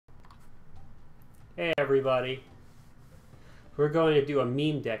Hey everybody. We're going to do a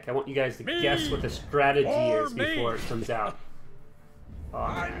meme deck. I want you guys to guess what the strategy is before it comes out.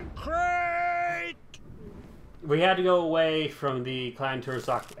 I'm great! We had to go away from the Clan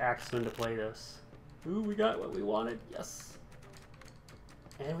Turzok Axeman to play this. Ooh, we got what we wanted. Yes.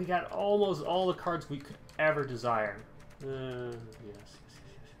 And we got almost all the cards we could ever desire. Yes.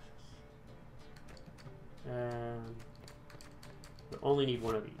 We only need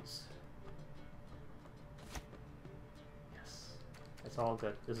one of these. It's all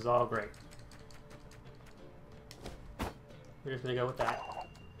good. This is all great. We're just gonna go with that.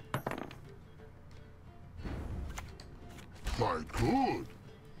 My good.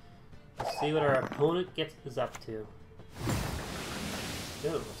 Let's see what our opponent is up to. Ooh,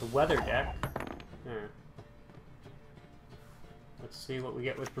 it's a weather deck. Let's see what we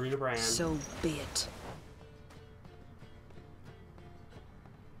get with Brina Brand. So be it.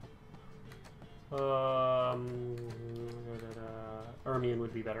 Ermion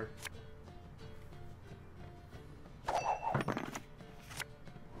would be better. Okay.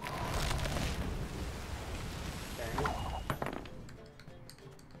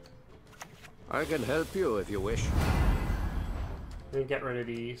 I can help you if you wish. Then get rid of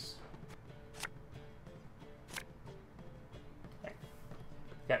these. Okay.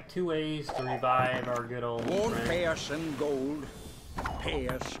 Got two ways to revive our good old Won't friend. pay us in gold, pay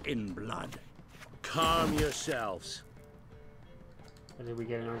us in blood. Calm yourselves. What did we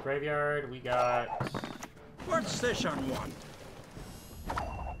get in our graveyard? We got... What's this on one?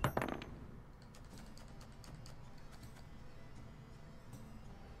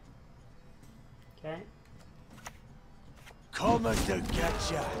 Okay. Coming to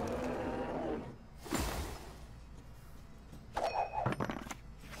get ya.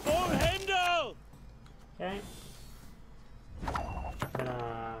 For Hindle! Okay.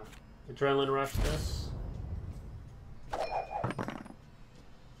 Gonna adrenaline rush this.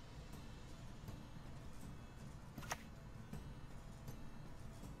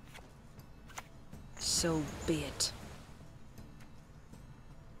 So be it.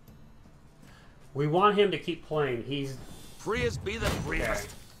 We want him to keep playing. He's... Free as be the freest.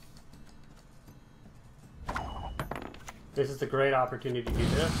 Okay. This is a great opportunity to do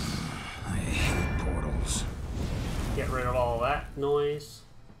this. I hate portals. Get rid of all that noise.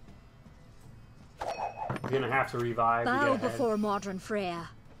 We're gonna have to revive to Bow get ahead. before modern Freya.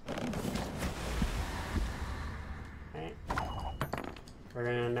 Okay. We're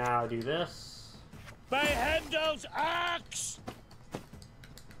gonna now do this. By Hendel's axe!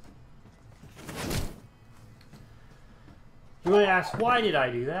 You might ask, why did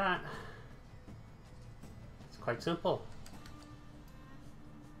I do that? It's quite simple.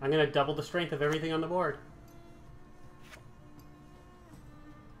 I'm gonna double the strength of everything on the board.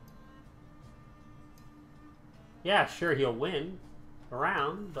 Yeah, sure, he'll win a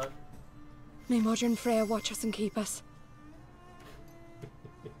round, but... May modern Freya watch us and keep us.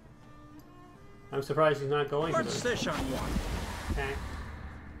 I'm surprised he's not going to What's this. this on one? Okay.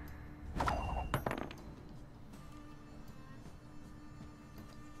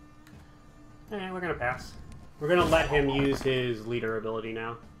 We're gonna pass. We're gonna let him use his leader ability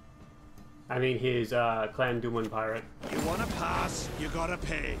now. I mean his Clan Doomwind Pirate. You wanna pass, you gotta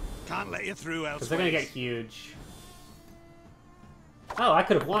pay. Can't let you through else. Because they're gonna get huge. Oh, I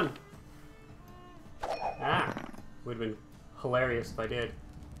could have won. Ah, would have been hilarious if I did.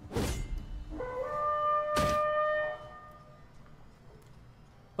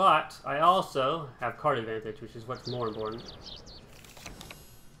 But I also have card advantage, which is what's more important.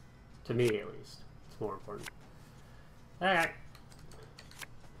 To me, at least. It's more important. Alright.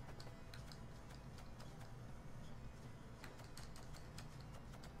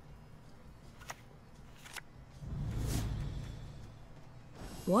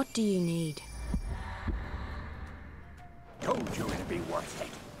 What do you need? Told you it'd be worth it.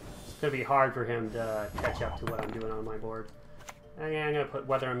 It's going to be hard for him to catch up to what I'm doing on my board. Okay, I'm going to put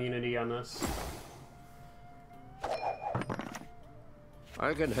weather immunity on this.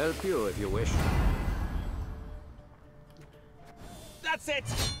 I can help you if you wish. That's it!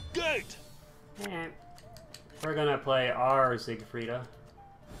 Good! And we're going to play our Siegfrieda.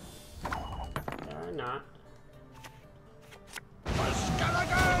 Not.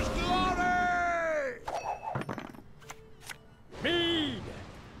 Skellige's glory! Mead!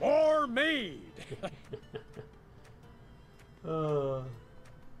 More mead!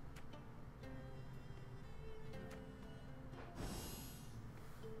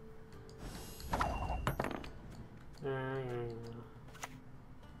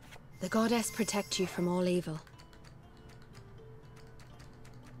 The goddess protect you from all evil.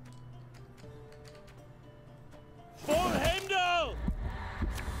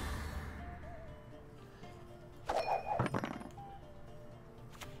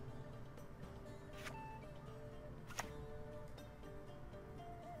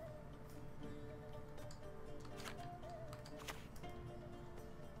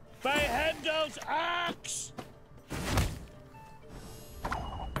 Thor's axe!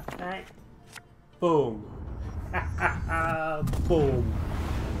 Okay. Boom. Boom.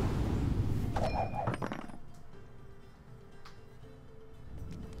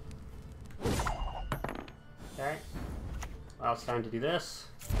 Okay. Well, it's time to do this.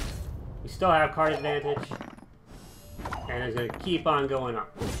 We still have card advantage. And it's going to keep on going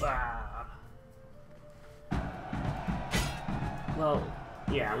up. Ah. Well,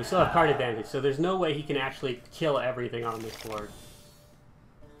 yeah, we still have card advantage, so there's no way he can actually kill everything on this board.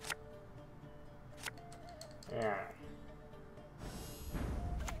 Yeah.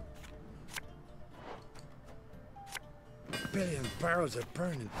 A billion barrels of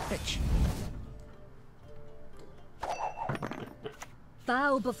burning pitch.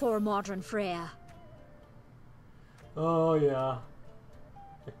 Bow before modern Freya. Oh, yeah.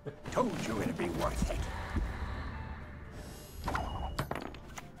 Told you it'd be worth it.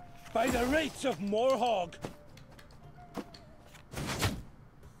 By the rates of Morhog!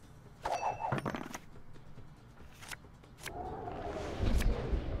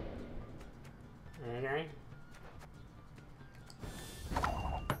 Okay.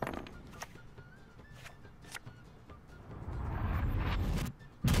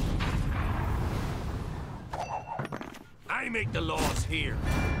 I make the laws here.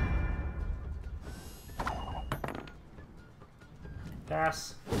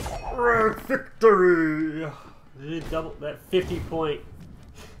 Pass. Victory! Double that 50-point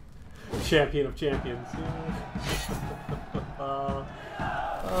champion of champions.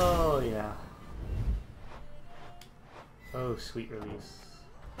 Oh yeah. Oh, sweet release.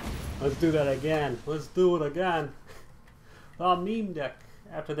 Let's do that again. Let's do it again. Oh, meme deck.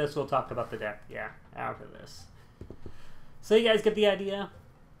 After this, we'll talk about the deck. Yeah, after this. So you guys get the idea?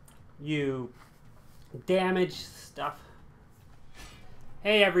 You damage stuff.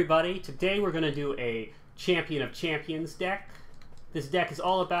 Hey everybody, today we're going to do a Champion of Champions deck. This deck is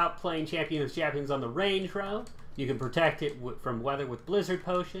all about playing Champion of Champions on the range row. You can protect it from weather with Blizzard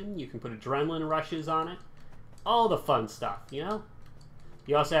Potion. You can put Adrenaline Rushes on it. All the fun stuff, you know?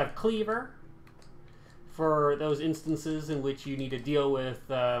 You also have Cleaver for those instances in which you need to deal with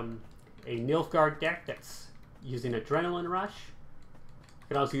a Nilfgaard deck that's using Adrenaline Rush. You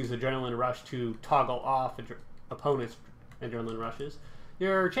can also use Adrenaline Rush to toggle off opponents' Adrenaline Rushes.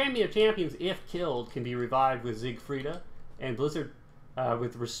 Your Champion of Champions, if killed, can be revived with Siegfrieda and Blizzard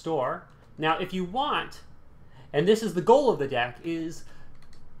with Restore. Now, if you want, and this is the goal of the deck, is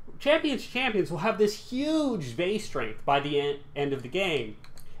Champions of Champions will have this huge base strength by the end of the game.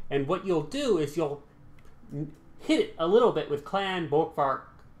 And what you'll do is you'll hit it a little bit with Clan Brokvark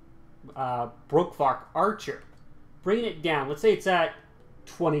Archer, bringing it down. Let's say it's at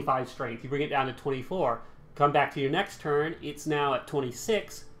 25 strength. You bring it down to 24. Come back to your next turn. It's now at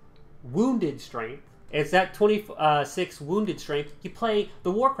 26 wounded strength. It's at 26 wounded strength. You play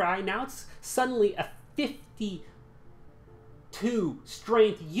the Warcry. Now it's suddenly a 52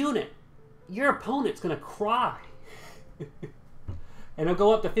 strength unit. Your opponent's going to cry. And it'll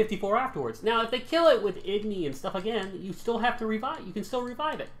go up to 54 afterwards. Now, if they kill it with Igni and stuff again, you still have to revive. You can still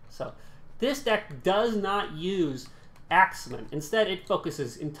revive it. So, this deck does not use Axeman. Instead, it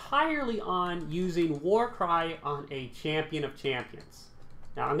focuses entirely on using Warcry on a Champion of Champions.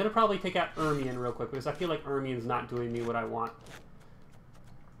 Now, I'm going to probably take out Ermion real quick, because I feel like Ermion's not doing me what I want.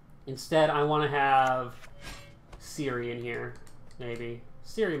 Instead, I want to have Ciri in here, maybe.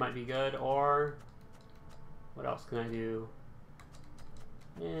 Ciri might be good, or what else can I do?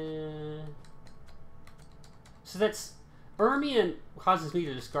 So that's... Ermion causes me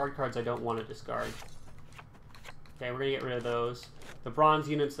to discard cards I don't want to discard. Okay, we're going to get rid of those. The bronze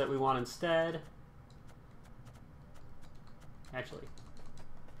units that we want instead. Actually,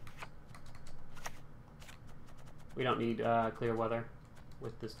 we don't need clear weather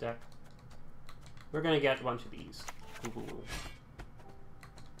with this deck. We're going to get a bunch of these.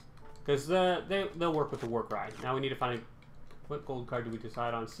 Because they'll work with the Warcry. Now we need to find a... What gold card do we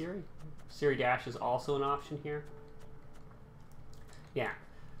decide on? Ciri? Ciri Dash is also an option here. Yeah.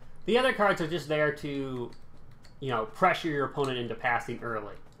 The other cards are just there to, you know, pressure your opponent into passing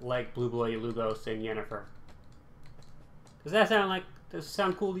early. Like Blue Boy, Lugos, and Yennefer. Does that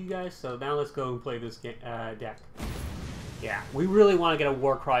sound cool to you guys? So now let's go and play this deck. Yeah, we really want to get a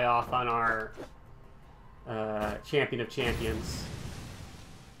Warcry off on our Champion of Champions.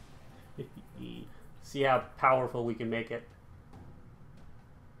 See how powerful we can make it.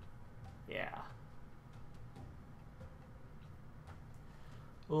 Yeah.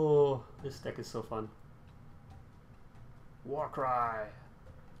 Oh, this deck is so fun. Warcry.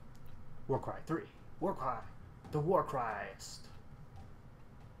 Warcry 3. Warcry. The Warcryist.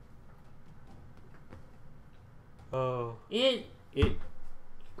 Oh, it's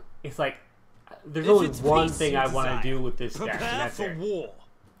like there's only one thing I want to do with this deck, and Prepare that's for it. war.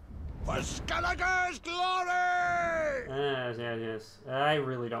 For Skellige's glory! Yes. I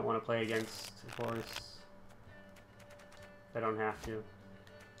really don't want to play against Horse. I don't have to.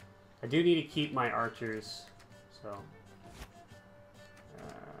 I do need to keep my archers, so.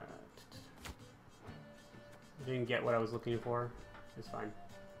 I didn't get what I was looking for. It's fine.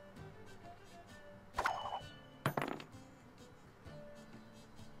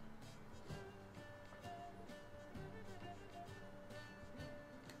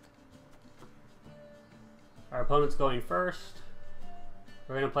 Our opponent's going first.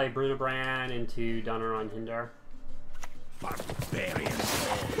 We're going to play Brunabrand into Donaron Hindar. Barbarian.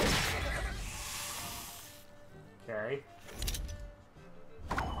 Okay.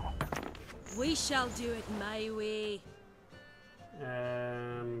 We shall do it my way.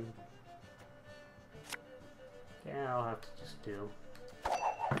 Yeah, I'll have to just do.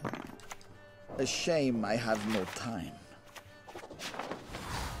 A shame I have no time.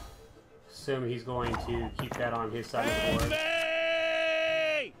 Assume he's going to keep that on his side of the board.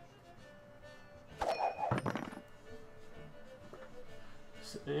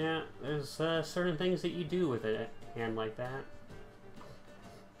 So, yeah, there's certain things that you do with a hand like that.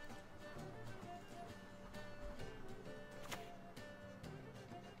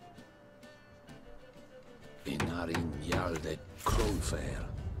 Inarin Yalde Crowfair.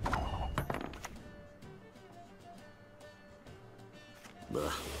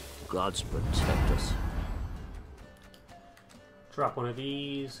 Gods protect us. Drop one of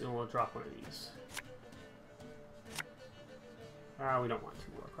these, and we'll drop one of these. We don't want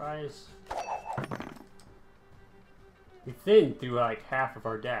 2 Warcries. We thinned through like half of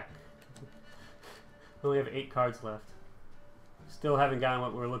our deck. We only have 8 cards left. Still haven't gotten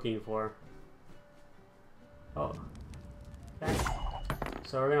what we're looking for. Oh. Okay.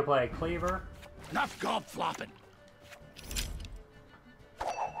 So we're gonna play a Cleaver. Enough gob flopping.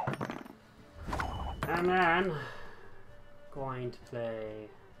 And then going to play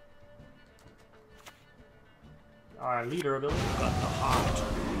our leader ability. Got the heart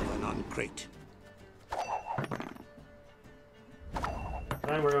of an uncrate.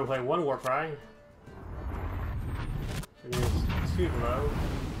 Then we're gonna play 1 Warcry. Against 2 below.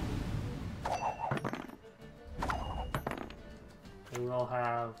 And we'll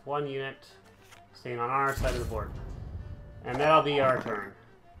have 1 unit staying on our side of the board. And that'll be our turn.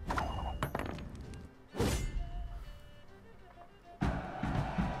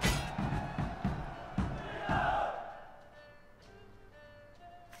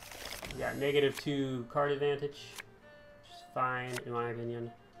 We got -2 card advantage, which is fine in my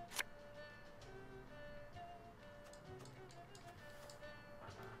opinion.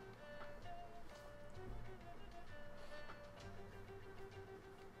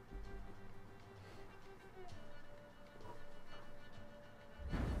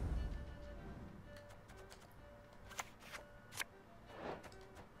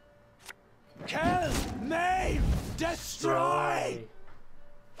 Kill, maim, destroy!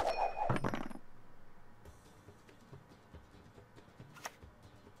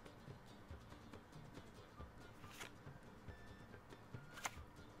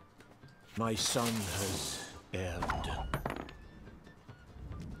 My son has erred.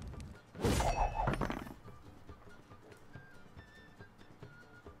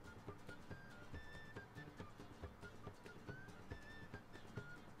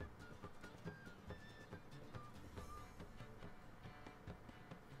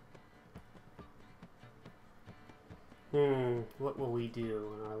 What will we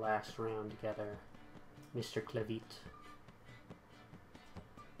do in our last round together, Mr. Clevit?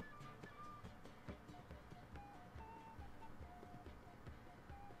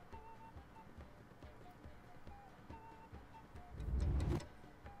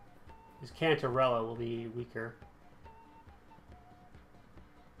 His Cantarella will be weaker.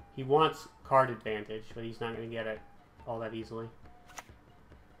 He wants card advantage, but he's not going to get it all that easily.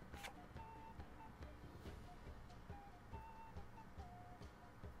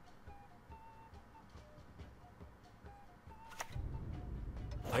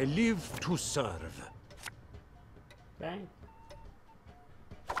 I live to serve. Okay.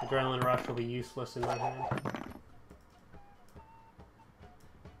 Adrenaline Rush will be useless in my hand.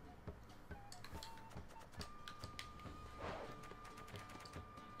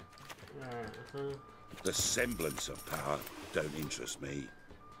 The semblance of power don't interest me.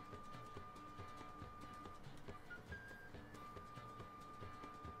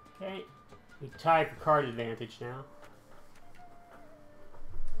 Okay. We tie for card advantage now.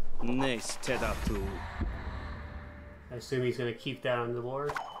 I assume he's going to keep that on the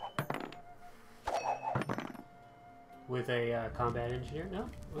board. With a combat engineer? No?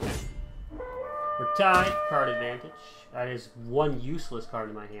 Okay. We're tied. Card advantage. That is one useless card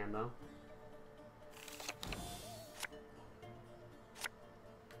in my hand, though.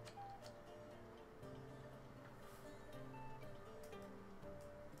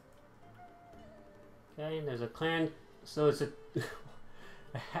 Okay, and there's a clan. So it's a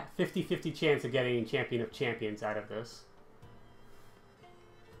 50-50 chance of getting Champion of Champions out of this.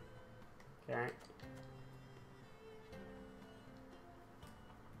 Okay.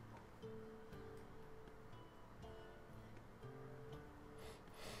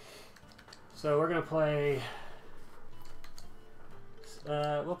 So we're gonna play.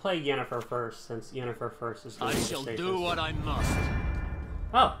 We'll play Yennefer first, since Yennefer first is. I shall do what I must.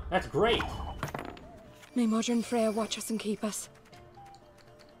 Oh, that's great. May Modern Freya watch us and keep us.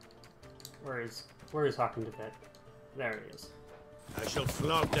 Where is Hawking to bed? There he is. I shall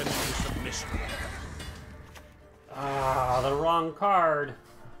flog them into submission. Ah, the wrong card.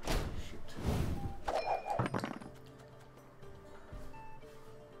 Shoot.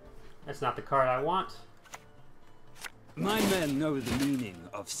 That's not the card I want. My men know the meaning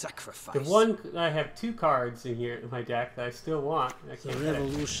of sacrifice. The one I have two cards in here in my deck that I still want. I The can't get it.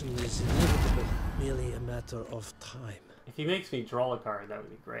 revolution is inevitable, merely a matter of time. If he makes me draw a card, that would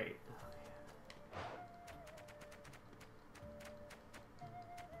be great.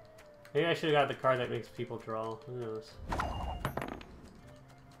 Maybe I should have got the card that makes people draw. Who knows?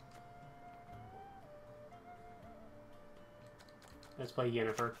 Let's play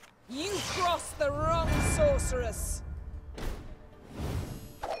Yennefer. You crossed the wrong sorceress!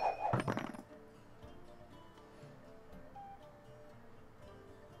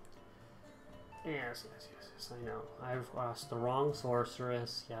 Yes, I know. I've lost the wrong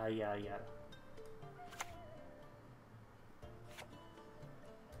sorceress. Yeah.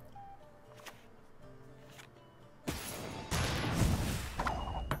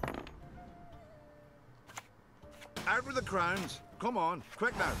 Out with the crowns. Come on,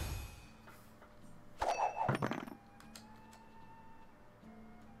 quick now.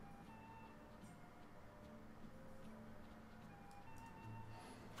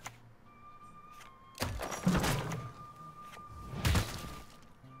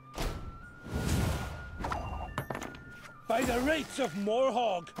 By the rights of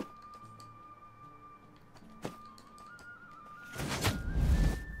Morhog!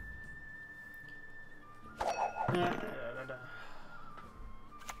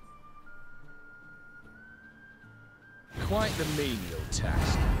 Quite the menial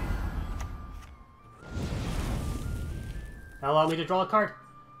task. Allow me to draw a card.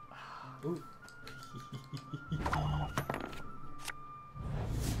 Ooh.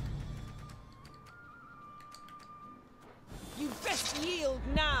 You best yield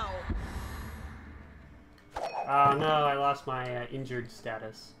now! Oh no, I lost my injured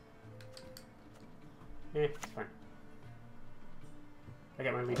status. It's fine. I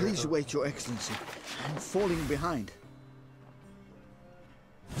got my leader. Please wait, Your Excellency. I'm falling behind.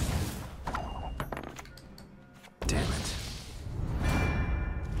 Damn it.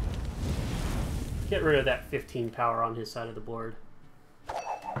 Get rid of that 15 power on his side of the board.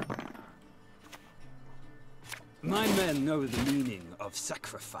 My men know the meaning of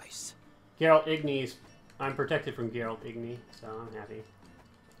sacrifice. Geralt Igni's. I'm protected from Geralt Igni, so I'm happy.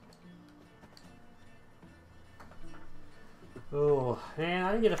 Oh, man,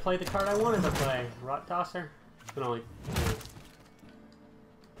 I didn't get to play the card I wanted to play. Rot Tosser? Can only.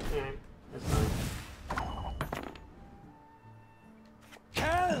 Yeah, that's fine.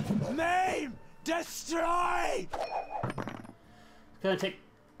 Kill! Maim! Destroy! It's gonna take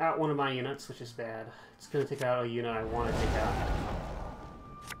out one of my units, which is bad. It's gonna take out a unit I want to take out.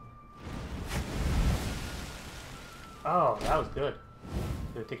 Oh, that was good.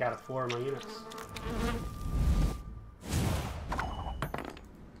 It's gonna take out 4 of my units.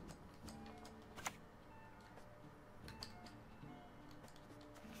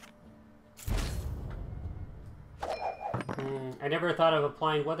 I never thought of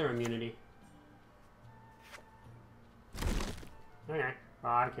applying weather immunity. Okay,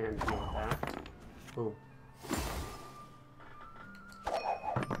 well, I can deal with that. Boom.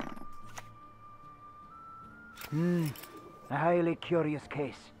 A highly curious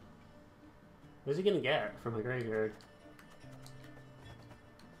case. What's he gonna get from a graveyard?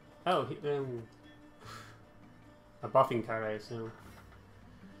 Oh, a buffing card, I assume.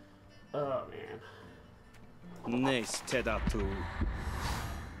 Oh, man. Nice Tedatu.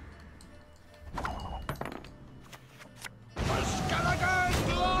 For Skeleton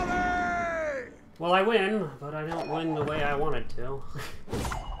glory! Well, I win, but I don't win the way I wanted to.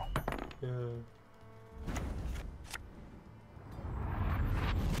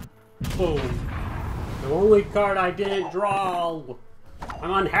 Boom. The only card I didn't draw.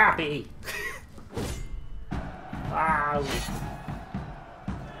 I'm unhappy. Wow.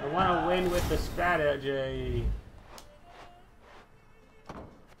 I want to win with the strategy.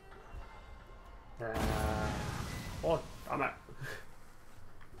 Oh, damn it.